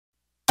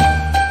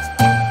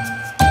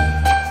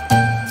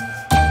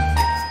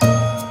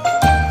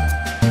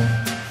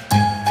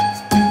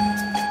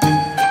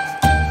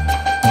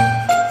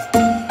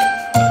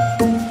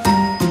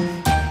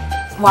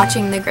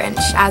watching The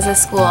Grinch as a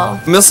school.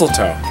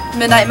 Mistletoe.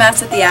 Midnight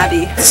Mass at the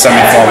Abbey.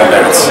 Semi-formal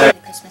dance.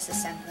 Christmas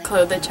assembly.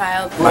 Clothe the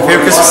Child. My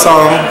favorite Christmas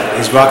song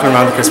is Rocking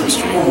Around the Christmas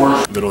Tree.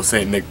 Little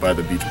Saint Nick by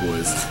the Beach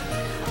Boys.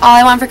 All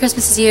I Want for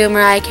Christmas Is You,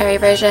 Mariah Carey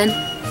version.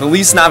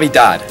 Feliz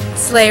Navidad.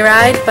 Sleigh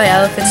Ride by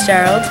Ella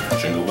Fitzgerald.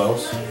 Jingle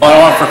Bells. All I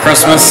want for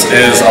Christmas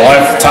is a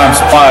lifetime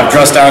supply of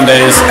dress-down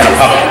days and a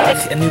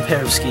puppy. A new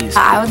pair of skis.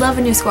 I would love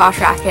a new squash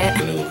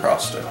racket. A new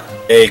lacrosse stick.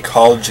 A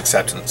college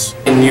acceptance.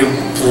 A new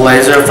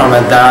blazer from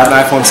a dad.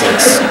 An iPhone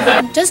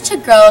 6. Just to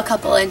grow a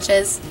couple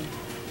inches.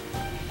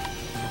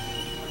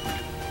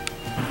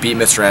 Beat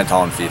Mr.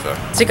 Anton in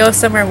FIFA. To go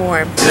somewhere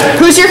warm.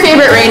 Who's your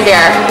favorite reindeer?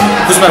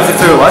 Who's my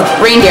favorite what?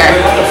 Reindeer.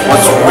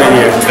 What's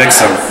reindeer?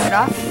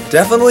 Vixen.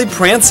 Definitely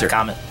Prancer.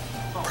 Comet.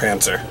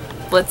 Prancer.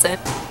 Blitzen.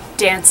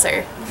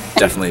 Dancer.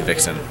 Definitely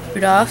Vixen.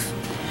 Rudolph.